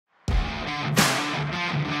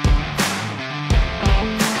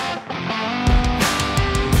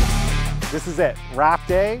This is it, wrap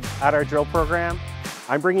day at our drill program.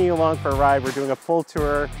 I'm bringing you along for a ride. We're doing a full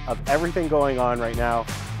tour of everything going on right now.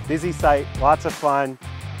 Busy site, lots of fun.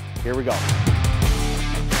 Here we go.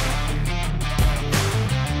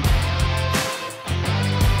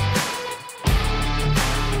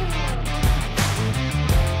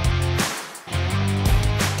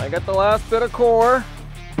 I got the last bit of core.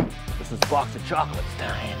 This is a box of chocolates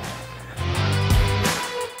down here.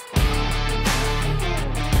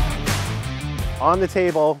 On the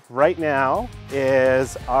table right now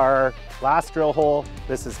is our last drill hole.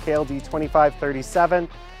 This is KLD 2537.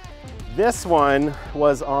 This one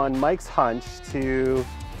was on Mike's hunch to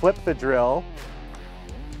flip the drill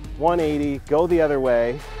 180, go the other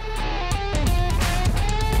way.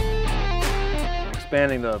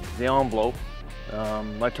 Expanding the envelope,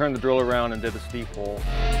 I turned the drill around and did a steep hole.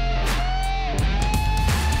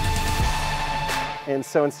 And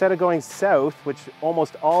so instead of going south, which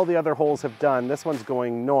almost all the other holes have done, this one's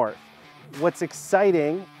going north. What's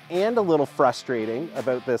exciting and a little frustrating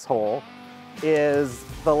about this hole is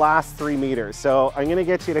the last 3 meters. So I'm gonna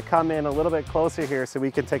get you to come in a little bit closer here so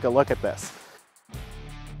we can take a look at this.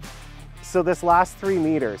 So this last 3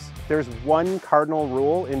 meters, there's one cardinal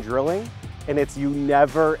rule in drilling, and it's you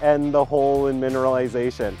never end the hole in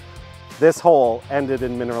mineralization. This hole ended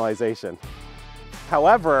in mineralization.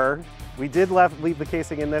 However, we did leave the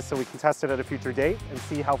casing in this so we can test it at a future date and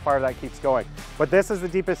see how far that keeps going. But this is the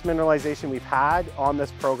deepest mineralization we've had on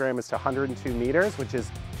this program, is to 102 meters, which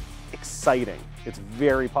is exciting. It's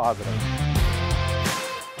very positive.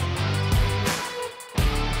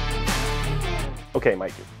 Okay,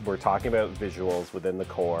 Mike, we're talking about visuals within the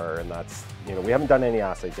core, and that's, you know, we haven't done any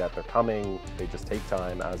assays yet. They're coming, they just take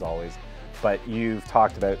time as always. But you've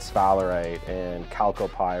talked about sphalerite and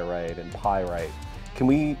chalcopyrite and pyrite. Can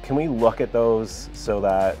we look at those so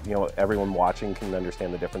that, you know, everyone watching can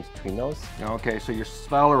understand the difference between those? Okay, so your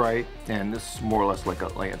sphalerite, and this is more or less like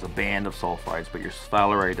it's a band of sulphides, but your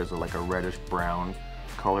sphalerite is like a reddish brown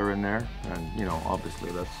color in there, and you know, obviously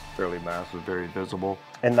that's fairly massive, very visible.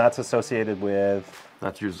 And that's associated with?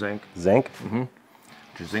 That's your zinc. Zinc? Mm-hmm.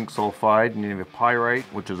 Your zinc sulphide, and you have pyrite,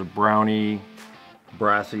 which is a browny,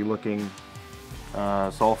 brassy looking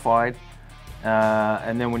sulphide.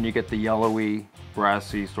 And then when you get the yellowy,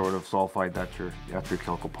 brassy sort of sulphide, that's your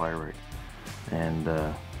chalcopyrite. And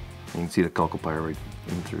you can see the chalcopyrite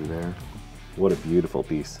in through there. What a beautiful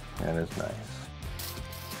piece. That is nice.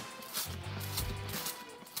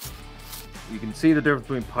 You can see the difference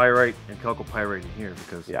between pyrite and chalcopyrite in here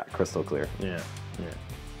because... Yeah, crystal clear. Yeah,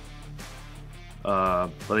 yeah.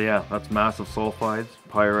 But yeah, that's massive sulphides,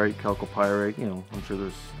 pyrite, chalcopyrite, you know, I'm sure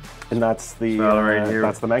there's... And that's the here.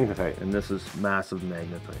 That's the magnetite. And this is massive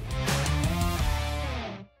magnetite.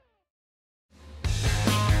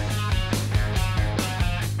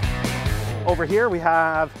 Over here we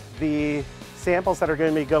have the samples that are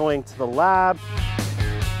going to be going to the lab.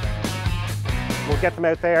 We'll get them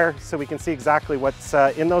out there so we can see exactly what's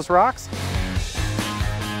in those rocks.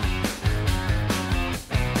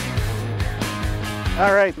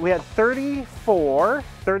 All right, we had 34,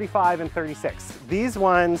 35, and 36. These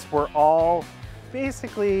ones were all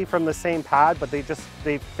basically from the same pad, but they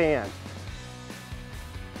fanned.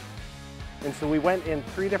 And so we went in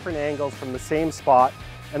 3 different angles from the same spot.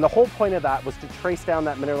 And the whole point of that was to trace down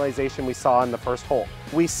that mineralization we saw in the first hole.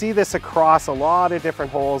 We see this across a lot of different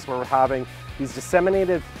holes where we're having these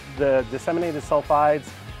disseminated sulphides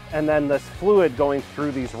and then this fluid going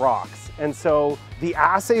through these rocks. And so the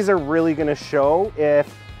assays are really going to show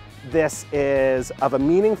if this is of a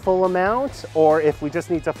meaningful amount or if we just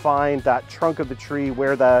need to find that trunk of the tree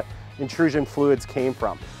where the intrusion fluids came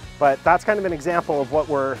from. But that's kind of an example of what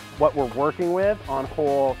we're working with on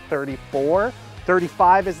hole 34.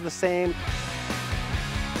 35 is the same.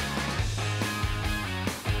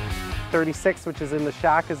 36, which is in the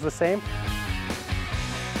shack, is the same.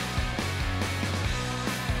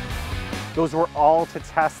 Those were all to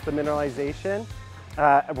test the mineralization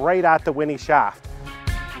right at the Winnie shaft.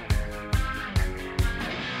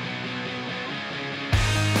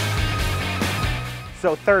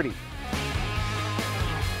 So 30.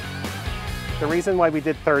 The reason why we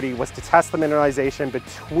did 30 was to test the mineralization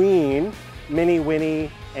between Mini Winnie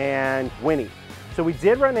and Winnie. So we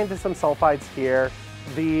did run into some sulphides here.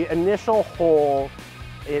 The initial hole,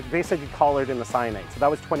 it basically colored in the cyanite, so that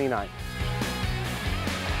was 29.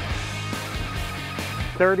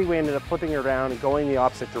 30, we ended up flipping it around and going the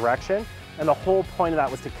opposite direction. And the whole point of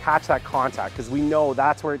that was to catch that contact, because we know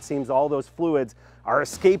that's where it seems all those fluids are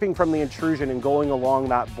escaping from the intrusion and going along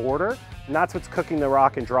that border. And that's what's cooking the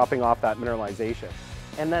rock and dropping off that mineralization.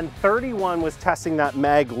 And then 31 was testing that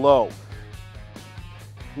mag low.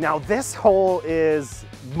 Now this hole is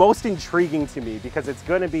most intriguing to me because it's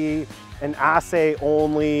going to be an assay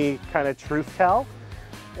only kind of truth tell.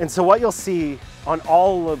 And so what you'll see on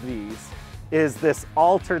all of these is this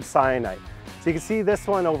altered syenite. So you can see this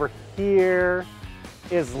one over here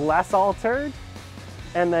is less altered,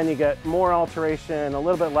 and then you get more alteration, a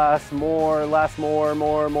little bit less, more, less, more,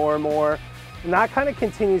 more, more, more. And that kind of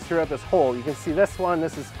continues throughout this hole. You can see this one,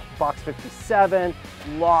 this is box 57,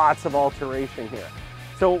 lots of alteration here.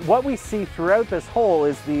 So what we see throughout this hole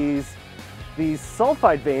is these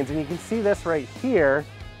sulphide veins, and you can see this right here,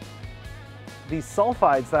 these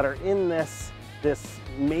sulphides that are in this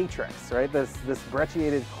matrix, right? This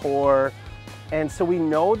brecciated core. And so we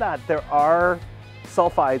know that there are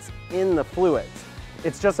sulphides in the fluids.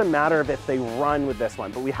 It's just a matter of if they run with this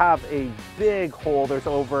one. But we have a big hole. There's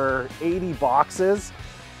over 80 boxes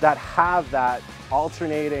that have that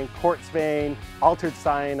alternating quartz vein, altered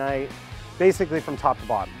syenite, basically from top to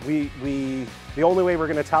bottom. The only way we're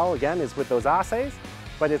going to tell, again, is with those assays,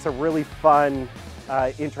 but it's a really fun,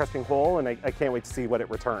 interesting hole, and I can't wait to see what it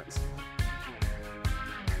returns.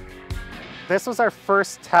 This was our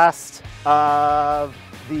first test of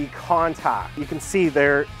the contact. You can see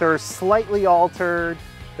they're slightly altered.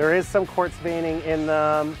 There is some quartz veining in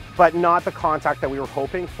them, but not the contact that we were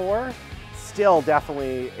hoping for. Still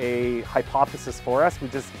definitely a hypothesis for us. We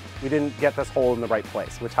didn't get this hole in the right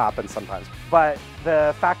place, which happens sometimes. But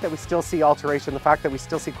the fact that we still see alteration, the fact that we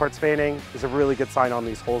still see quartz veining is a really good sign on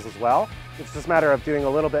these holes as well. It's just a matter of doing a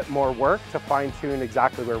little bit more work to fine tune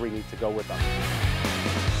exactly where we need to go with them.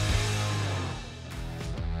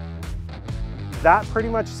 That pretty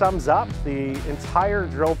much sums up the entire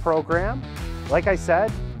drill program. Like I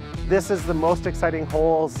said, this is the most exciting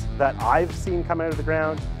holes that I've seen come out of the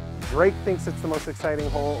ground. Drake thinks it's the most exciting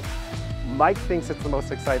hole. Mike thinks it's the most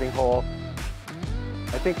exciting hole.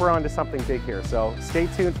 I think we're on to something big here, so stay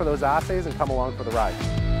tuned for those assays and come along for the ride.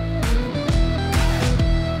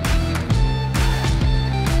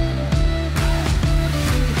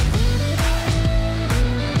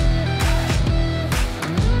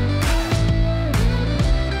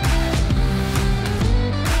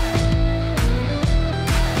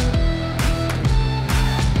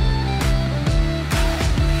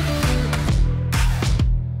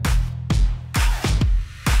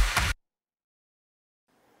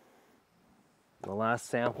 The last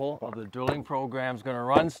sample of the drilling program's gonna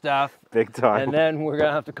run, Stef. Big time. And then we're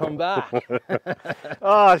gonna have to come back.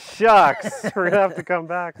 Oh, shucks. We're gonna have to come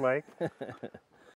back, Mike.